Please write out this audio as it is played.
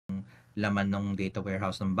laman ng data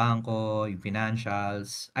warehouse ng bangko, yung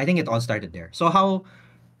financials. I think it all started there. So how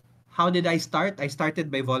did I start? I started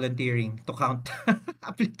by volunteering to count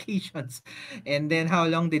applications. And then how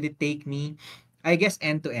long did it take me? I guess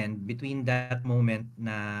end to end between that moment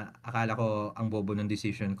na akala ko ang bobo ng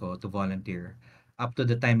decision ko to volunteer up to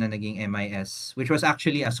the time na naging MIS, which was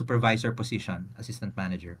actually a supervisor position, assistant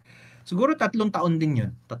manager. Siguro 3 taon din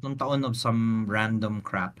yun. 3 taon of some random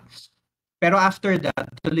crap. Pero after that,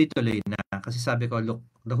 tuloy-tuloy na. Kasi sabi ko, look,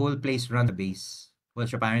 the whole place run the base.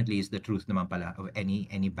 Which apparently is the truth naman pala of any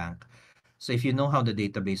bank. So if you know how the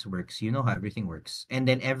database works, you know how everything works. And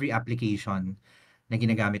then every application na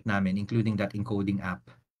ginagamit namin, including that encoding app,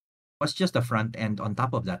 was just a front end on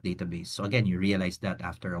top of that database. So again, you realize that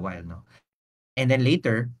after a while, no? And then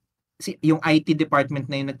later, yung IT department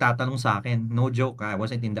na yung nagtatanong sa akin, no joke, I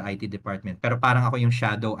wasn't in the IT department, pero parang ako yung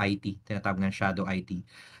shadow IT, tinatawag ng shadow IT,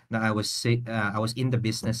 na I was in the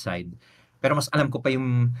business side. Pero mas alam ko pa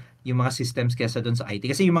yung mga systems kesa doon sa IT.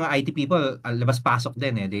 Kasi yung mga IT people, labas-pasok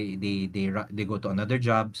din eh. They go to another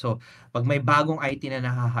job. So, pag may bagong IT na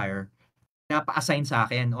naha-hire, napa-assign sa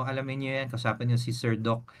akin. O, alam niyo yan, kausapin niyo si Sir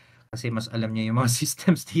Doc kasi mas alam niya yung mga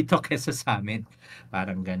systems dito kesa sa amin.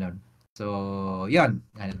 Parang ganon. So, yun.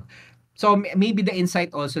 Ano. So, maybe the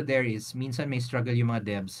insight also there is, minsan may struggle yung mga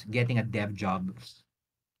devs getting a dev job.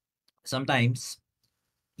 Sometimes,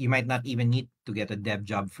 you might not even need to get a dev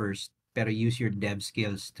job first, pero use your dev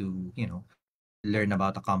skills to, learn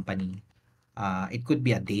about a company. It could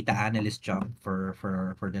be a data analyst job for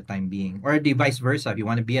the time being, or the vice versa. If you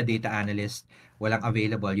want to be a data analyst, walang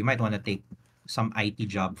available, you might want to take some IT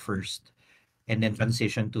job first and then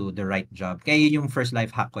transition to the right job. Kaya yun yung first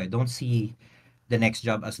life hack ko eh. Don't see the next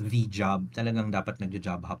job as the job. Talagang dapat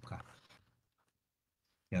nagjo-job hop ka.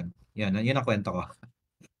 Yun. Yun ang kwento ko.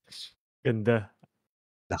 Ganda.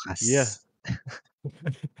 Lakas. Yeah.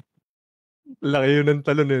 Laki yun ng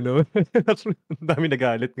talon eh, no? Ang dami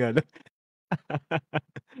nagalit nga. No?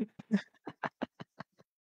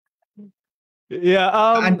 Yeah,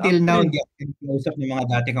 Until now, actually, hindi ako nag-usap ng mga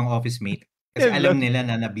dati kong office mate. Kasi yan alam lang. nila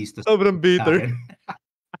na nabisto Sobrang sa bitter. akin.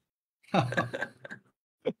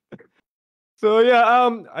 So yeah,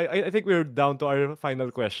 I think we're down to our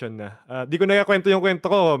final question na. Di ko nakakwento yung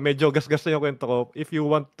kwento ko. Medyo gas-gas na yung kwento ko. If you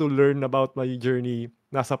want to learn about my journey,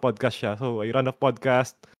 nasa podcast siya. So I run a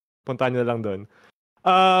podcast. Puntahan nyo na lang doon.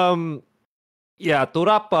 Yeah, to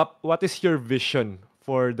wrap up, what is your vision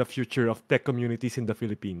for the future of tech communities in the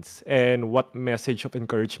Philippines? And what message of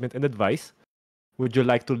encouragement and advice would you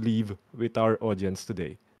like to leave with our audience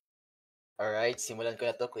today? Alright, simulan ko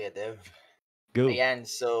na to, Kuya Dev. Go. Ayan,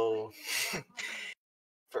 so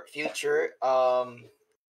for future,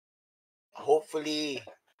 hopefully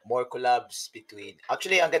more collabs between.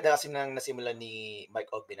 Actually, ang ganda kasi nang nasimulan ni Mike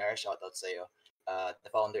Ogbinar, shoutout sa'yo. The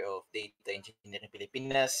founder of Data Engineering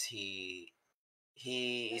Pilipinas. He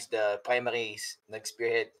is the primary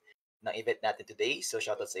nag-spearhead ng event natin today. So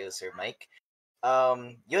shoutout sa'yo, Sir Mike.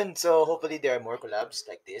 Yun, so hopefully there are more collabs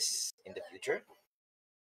like this in the future.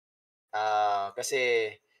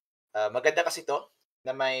 Kasi maganda kasi to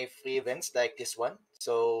na may free events like this one.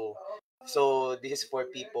 So this is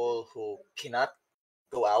for people who cannot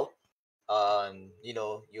go out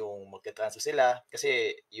yung magta-transfer sila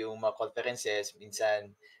kasi yung mga conferences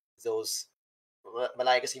minsan those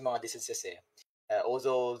malayo kasi yung mga distances eh.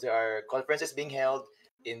 Although there are conferences being held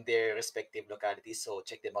in their respective localities, so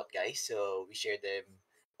check them out guys. So we share them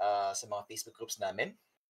sa mga Facebook groups namin.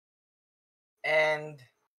 And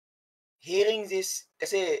hearing this,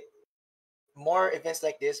 kasi more events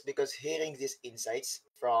like this, because hearing these insights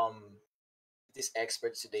from these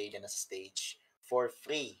experts today na nasa stage for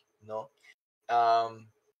free, no?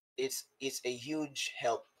 It's a huge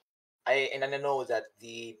help. I know that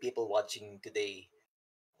the people watching today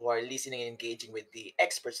who are listening and engaging with the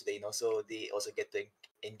experts today, no, so they also get to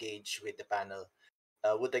engage with the panel,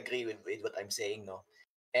 would agree with what I'm saying, no,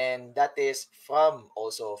 and that is from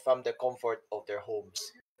the comfort of their homes,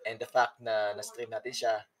 and the fact na na-stream natin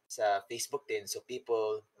siya sa Facebook din, so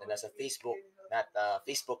people na nasa Facebook, not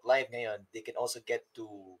Facebook Live ngayon, they can also get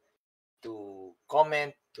to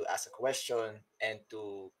comment, to ask a question, and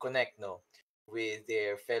to connect, no, with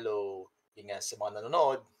their fellow, yung nga, sa mga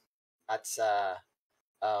nanonood at sa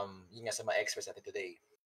yung nga, sa mga experts natin today.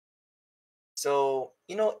 So,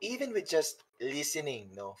 even with just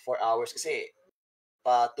listening, no, for hours, kasi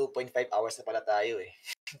pa 2.5 hours na pala tayo eh.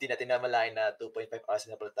 Hindi natin namalayan na 2.5 hours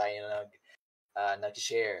na pala tayo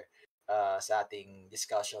nag-share sa ating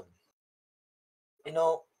discussion.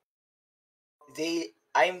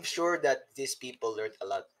 I'm sure that these people learned a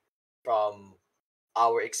lot from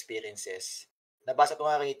our experiences nabasa ko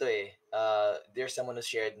nga rito there's someone who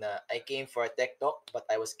shared na I came for a tech talk but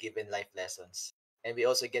I was given life lessons. And we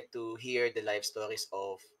also get to hear the life stories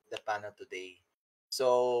of the panel today.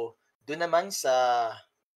 So, doon naman sa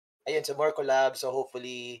ayun, so more collabs. So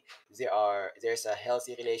hopefully there's a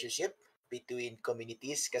healthy relationship between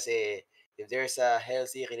communities kasi if there's a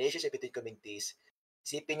healthy relationship between communities,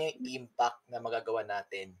 isipin niyo yung impact na magagawa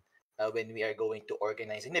natin when we are going to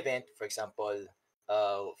organize an event, for example,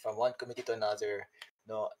 from one community to another,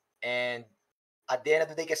 no? And at the end of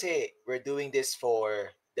the day kasi, we're doing this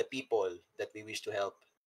for the people that we wish to help.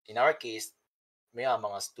 In our case, may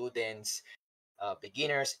mga students,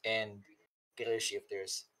 beginners, and career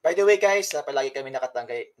shifters. By the way guys, palagi kami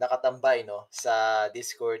nakatambay no sa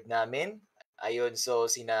Discord namin. Ayun, so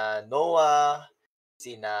sina Noah,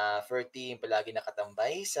 sina Ferteam palagi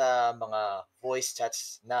nakatambay sa mga voice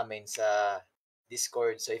chats namin sa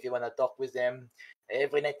Discord. So if you wanna talk with them,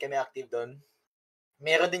 every night kami active doon.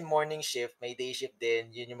 Meron din morning shift, may day shift din.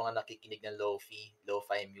 Yun yung mga nakikinig ng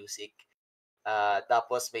lo-fi music.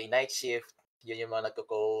 Tapos may night shift, yun yung mga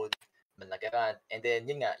nagko-code, nag-rant. And then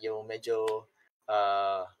yun nga, yung medyo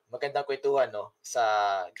magandang kwentuhan no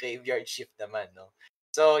sa graveyard shift naman no.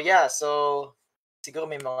 So yeah, so siguro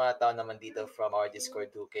may mga tao naman dito from our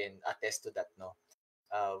Discord who can attest to that no.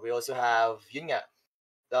 We also have yun nga,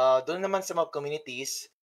 doon naman sa mga communities,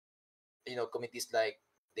 communities like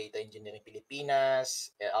Data Engineering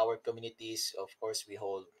Pilipinas, our communities, of course, we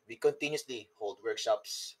continuously hold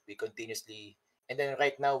workshops, and then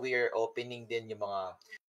right now we are opening din yung mga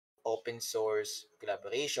open source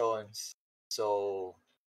collaborations. So,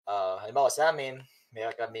 halimbawa sa amin,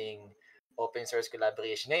 meron kaming open source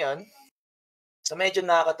collaboration ngayon. So, medyo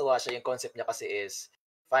nakakatuwa siya. Yung concept niya kasi is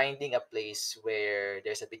finding a place where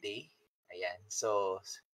there's a bidet. Ayan. So,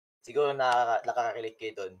 siguro nakaka-relate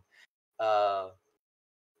kayo dun.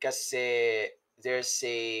 Kasi there's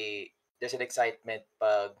an excitement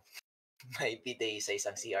pag may bidet sa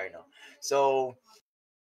isang CR, no? So,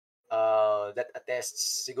 that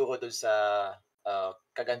attests siguro dun sa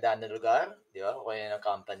kagandahan ng lugar, di ba? O kaya ng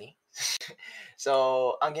company.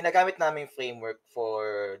 So, ang ginagamit naming framework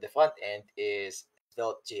for the front end is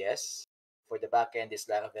Svelte.js. For the back end is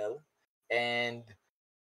Laravel. And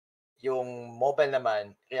yung mobile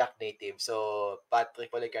naman, React Native. So, Patrick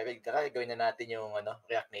Polycarpic, gawin na natin yung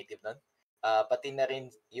React Native nun. Pati na rin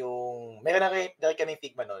yung, meron na rin kami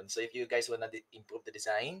Figma nun. So, if you guys wanna improve the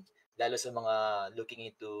design, lalo sa mga looking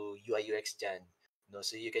into UI UX dyan, no?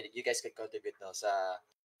 So, you guys can contribute no, sa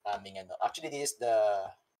aming Actually, this is the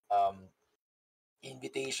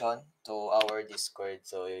invitation to our Discord.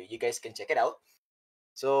 So, you guys can check it out.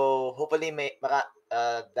 So, hopefully, may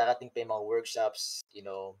darating pa yung mga workshops,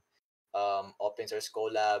 open source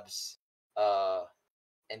collabs,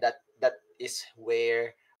 and that is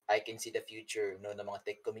where I can see the future no ng mga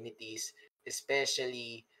tech communities,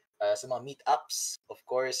 especially sa mga meetups. Of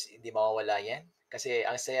course, hindi mawawala yan kasi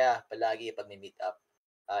ang saya palagi pag may meetup.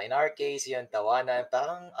 In our case, yun, tawanan,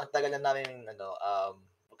 parang ang tagal na namin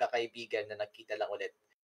magkakaibigan na nagkita lang ulit.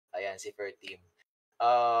 Ayan, si Ferteam.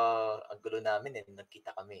 Ang gulo namin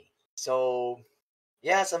nagkita kami. So,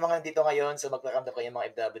 yeah, sa mga dito ngayon, sa magparamdam kayo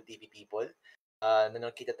mga FWTP people, na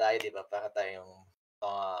nagkita tayo, di ba? Para tayong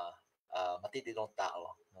mga matitinong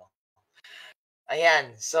tao. No?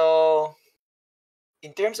 Ayan, so,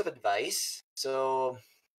 in terms of advice, so,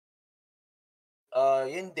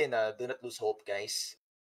 yun din, do not lose hope, guys.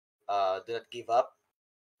 Do not give up.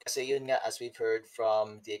 Kasi yun nga, as we've heard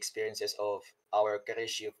from the experiences of our career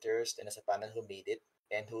shifters and sa panel who made it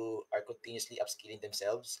and who are continuously upskilling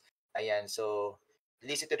themselves. Ayan, so,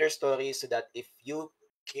 listen to their stories so that if you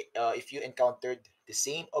encountered the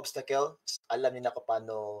same obstacle, alam niyo na kung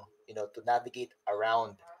paano, to navigate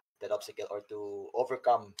around that obstacle or to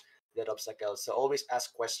overcome that obstacle. So always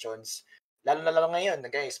ask questions. Lalo na lang ngayon,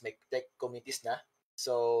 guys, may tech communities na.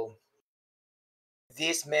 So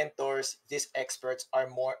these mentors, these experts are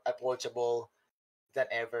more approachable than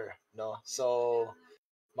ever, no? So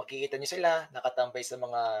makikita niyo sila nakatambay sa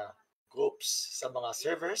mga groups, sa mga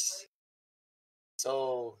servers.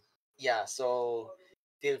 So, yeah, so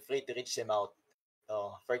feel free to reach them out.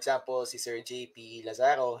 For example, si Sir JP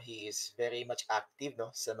Lazaro, he is very much active no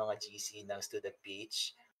sa mga GC ng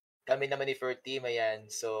StudevPH. Kami naman ni Ferteam, ayan,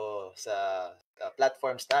 so sa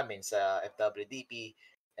platforms namin sa FWDP,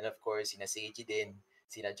 and of course sina Seiji din,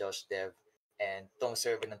 sina Josh Dev, and tong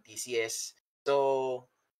server ng TCS. So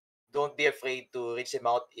don't be afraid to reach them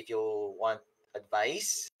out if you want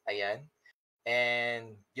advice. Ayan.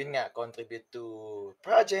 And yun nga, contribute to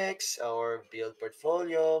projects or build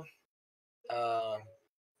portfolio.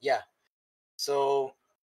 Yeah. So,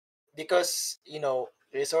 because,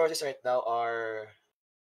 resources right now are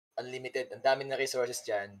unlimited. Ang dami na resources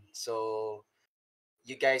dyan. So,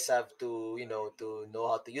 you guys have to, to know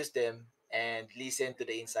how to use them and listen to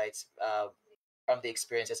the insights from the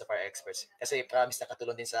experiences of our experts. Kasi promise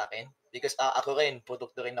nakatulong din sa akin. Because ako rin,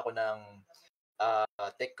 produkto rin ako ng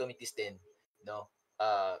tech committees din. No?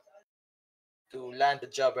 To land the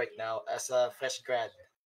job right now as a fresh grad.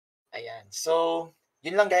 Ayan. So,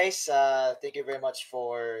 yun lang guys. Thank you very much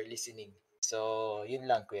for listening. So, yun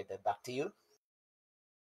lang, Kuya Dev. Back to you.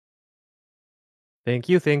 Thank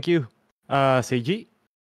you. Seiji?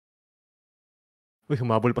 Uy,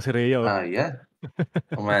 humabol pa si Rhea. Yeah.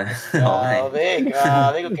 Grabe.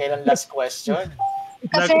 Kung kailan last question.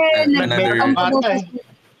 Kasi Another-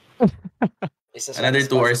 Isa Another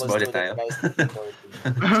 2 hours ba ulit responsible tayo? student, guys.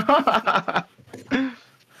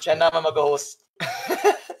 Siya naman mag-host.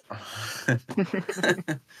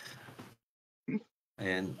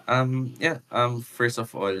 Ayan. First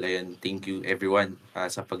of all, thank you everyone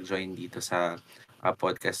sa pag-join dito sa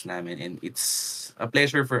podcast namin, and it's a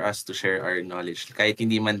pleasure for us to share our knowledge kahit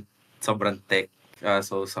hindi man sobrang tech,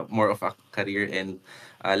 so more of a career and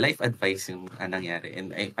life advice yung nangyari,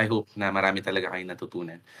 and I hope na marami talaga kayong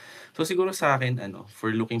natutunan. So siguro sa akin,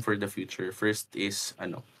 for looking for the future, first is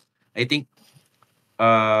I think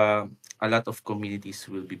a lot of communities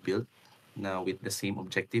will be built na with the same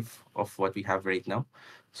objective of what we have right now.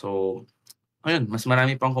 So, ayun, mas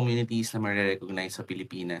marami pang communities na ma-recognize sa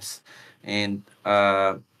Pilipinas. And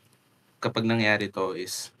kapag nangyari to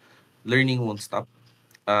is, learning won't stop.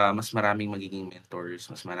 Mas maraming magiging mentors,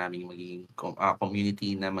 mas maraming magiging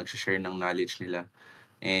community na mag-share ng knowledge nila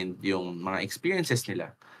and yung mga experiences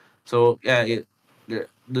nila. So,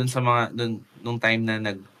 nung time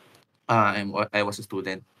na I was a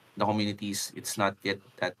student, the communities, it's not yet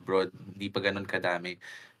that broad, hindi pa ganun kadami.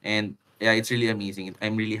 And it's really amazing.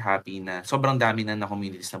 I'm really happy na sobrang dami na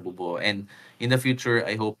communities na bubuo. And in the future,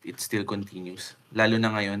 I hope it still continues. Lalo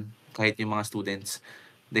na ngayon, kahit yung mga students,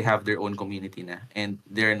 they have their own community na. And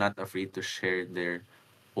they're not afraid to share their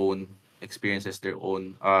own experiences, their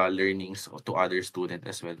own learnings to other students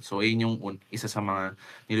as well. So, yun yung isa sa mga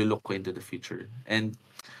nilulook ko into the future. And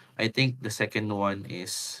I think the second one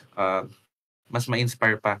is mas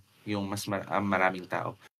ma-inspire pa yung maraming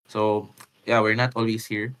tao. So, we're not always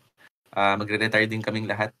here. Magre-retire din kaming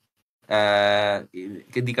lahat.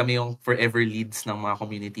 Hindi kami yung forever leads ng mga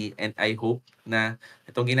community, and I hope na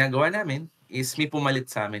itong ginagawa namin is may pumalit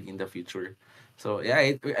sa amin in the future. So,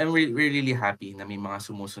 we're really happy na may mga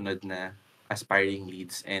sumusunod na aspiring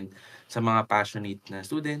leads and sa mga passionate na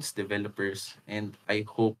students, developers, and I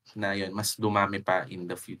hope na yun, mas dumami pa in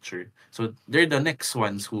the future. So, they're the next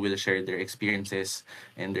ones who will share their experiences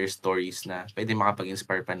and their stories na pwede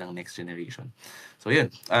makapag-inspire pa ng next generation. So,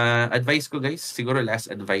 yun. Advice ko guys, siguro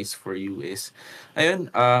last advice for you is,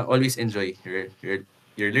 always enjoy your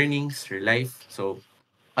learnings, your life. So,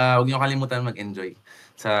 huwag niyo kalimutan mag-enjoy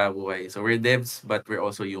sa buhay. So, we're devs, but we're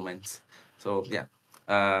also humans. So,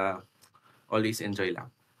 always enjoy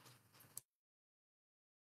lang.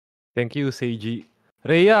 Thank you, Seiji.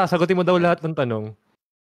 Rhea, sagutin mo daw lahat ng tanong.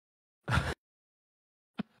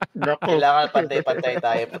 Kailangan pantay-pantay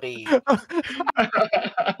tayo, pre.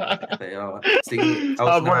 Sige,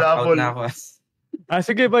 out na ako.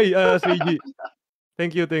 Sige, bye, Seiji.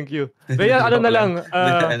 Thank you. Rhea, ano na lang?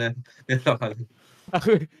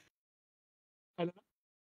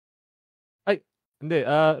 Hindi.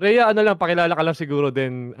 Rhea, ano lang, pakilala ka lang siguro,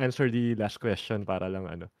 then answer the last question para lang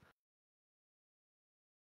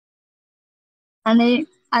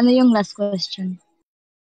Ano yung last question?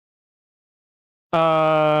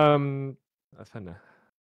 Asan na?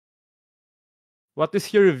 What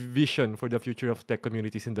is your vision for the future of tech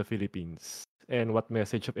communities in the Philippines? And what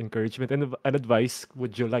message of encouragement and advice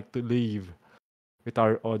would you like to leave with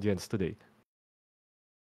our audience today?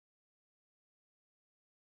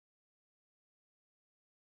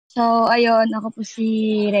 So, ayun, ako po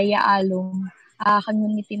si Rhea Alum,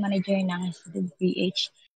 community manager ng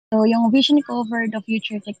StudevPH. So, yung vision ko for the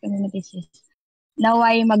future tech communities is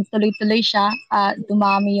naway magtuloy-tuloy siya,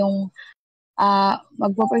 dumami yung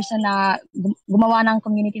magpo-person na gumawa ng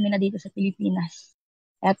community nila dito sa Pilipinas.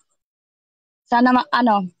 At sana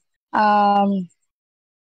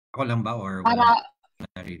Ako lang ba or para wala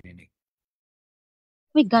naririnig?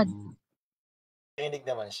 oh my God, Narinig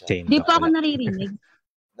naman siya. di pa ako naririnig.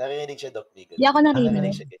 Narinig siya, Doc Ligot. Di ako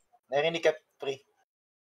naririnig. Narinig ka, pre.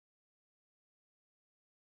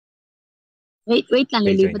 Wait lang,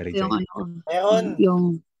 lilipat ko yung Meron.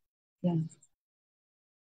 Yung.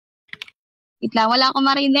 Wait lang, wala akong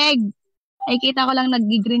marinig. Ay, kita ko lang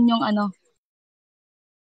nag-green yung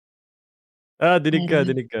dinig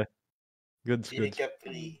ka. Goods, Pili goods. ka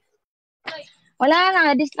free. Wala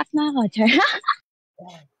na, distract na ako. Char.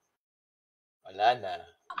 Wala na.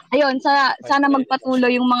 Ayun, sana May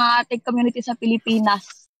magpatuloy yung mga tech community sa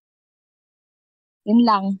Pilipinas. Yun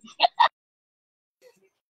lang.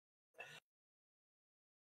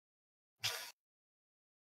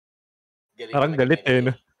 Galing Parang talaga galit ni Rhea.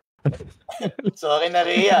 no? Sorry na,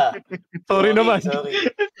 Rhea. Sorry naman. Sorry.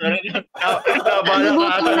 Nabala ka Nagutom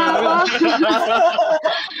ata na ako.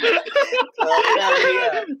 Sorry na, Rhea.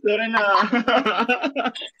 Sorry na.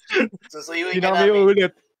 Susuyuin Hindi ka na kami namin.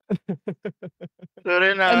 uulit.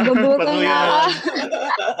 Sorry na. Nagugutom Patuloy na na ako. lang.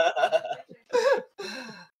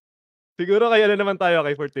 Siguro kaya na naman tayo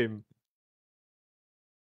kay for team.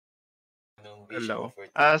 Anong vision mo Hello.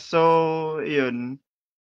 for So, yun.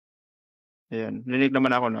 Ayan, linig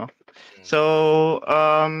naman ako, no? Mm. So,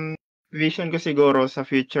 vision ko siguro sa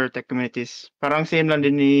future tech communities, parang same lang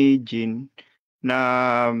din ni Jean,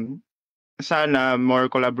 na sana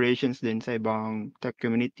more collaborations din sa ibang tech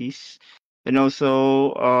communities. And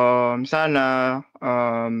also, sana,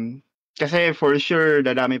 kasi for sure,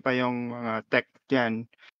 dadami pa yung mga tech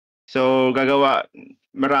yan. So,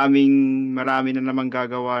 marami na naman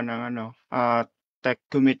gagawa ng tech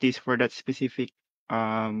communities for that specific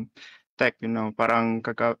tech, parang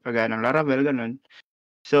kagaya ng Laravel, ganun.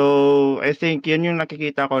 So, I think yun yung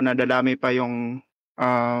nakikita ko na dadami pa yung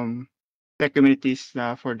tech communities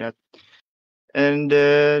na for that. And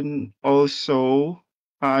then, also,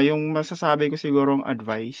 yung masasabi ko sigurong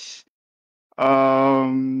advice,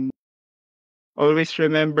 always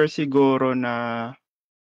remember siguro na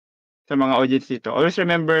sa mga audience dito, always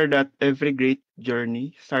remember that every great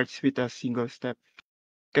journey starts with a single step.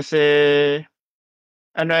 Kasi,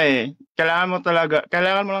 kailangan mo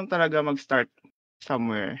lang talaga mag-start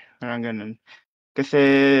somewhere. Parang ganun. Kasi,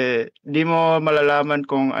 di mo malalaman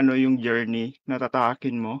kung ano yung journey na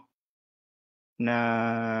tatahakin mo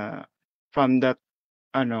na from that,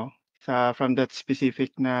 from that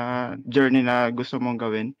specific na journey na gusto mong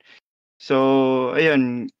gawin. So,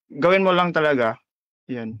 ayun, gawin mo lang talaga.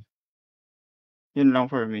 Yun. Yun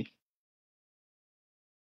lang for me.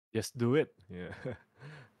 Just do it. Yeah.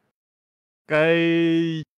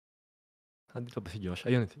 Kay... Andito ba si Josh?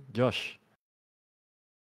 Ayun, Josh.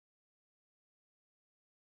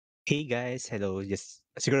 Hey guys, hello. Just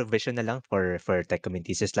siguro vision na lang for tech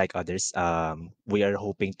communities just like others. We are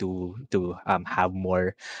hoping to have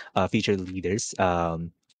more future leaders.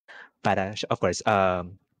 Of course,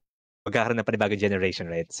 magkakaroon ng panibagong generation,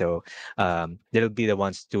 right? So they'll be the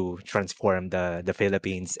ones to transform the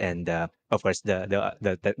Philippines and of course the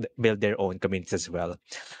build their own communities as well.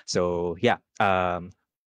 So yeah,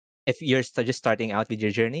 if you're just starting out with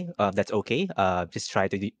your journey, that's okay. Just try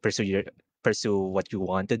to pursue what you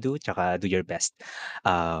want to do, tsaka do your best.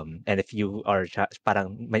 And if you are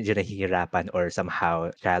parang medyo nahihirapan or somehow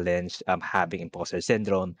challenged, having imposter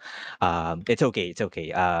syndrome, it's okay. It's okay.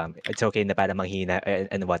 It's okay na para manghina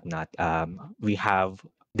and whatnot. We have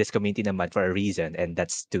this community naman for a reason, and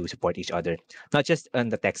that's to support each other, not just on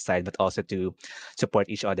the tech side, but also to support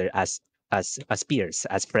each other as peers,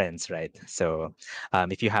 as friends, right? So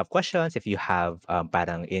if you have questions, if you have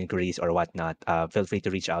parang inquiries or whatnot, feel free to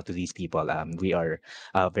reach out to these people. We are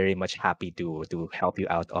very much happy to help you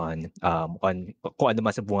out on kung ano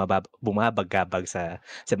man sa bumabagabag sa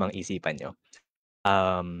mga isipan nyo.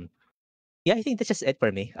 Yeah, I think that's just it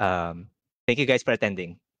for me. Thank you guys for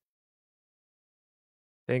attending.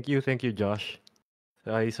 Thank you, Josh.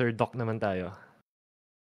 Kay Sir Doc naman tayo.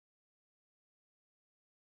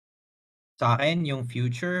 Sa akin, yung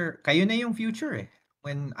future, kayo na yung future eh.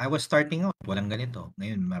 When I was starting out, walang ganito.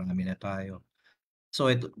 Ngayon, marami na tayo. So,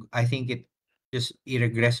 I think just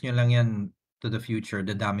i-regress nyo lang yan to the future,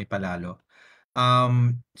 dadami pa lalo.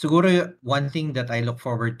 Siguro, one thing that I look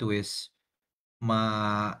forward to is,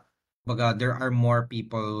 there are more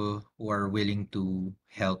people who are willing to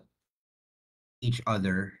help each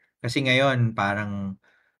other. Kasi ngayon, parang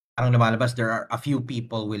lumalabas, there are a few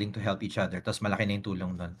people willing to help each other. Tapos malaki na yung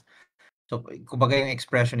tulong doon. So, kumbaga yung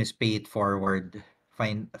expression is pay it forward.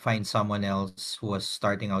 Find someone else who was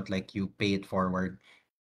starting out like you, pay it forward.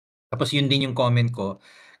 Tapos yun din yung comment ko.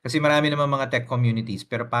 Kasi marami naman mga tech communities,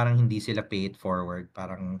 pero parang hindi sila pay it forward.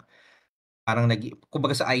 Parang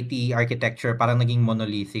kumbaga sa IT architecture, parang naging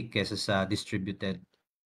monolithic kesa sa distributed.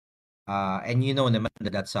 And you know naman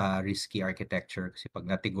that's a risky architecture kasi pag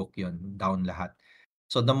natigok yun, down lahat.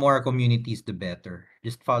 So the more communities, the better.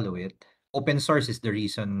 Just follow it. Open source is the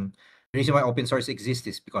reason why open source exists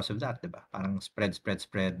is because of that, diba? Parang spread.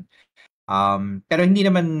 Pero hindi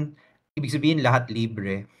naman ibig sabihin lahat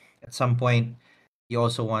libre. At some point, you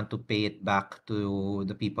also want to pay it back to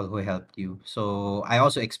the people who helped you. So I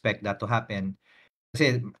also expect that to happen.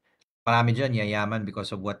 Kasi marami dyan yayaman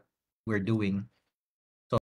because of what we're doing.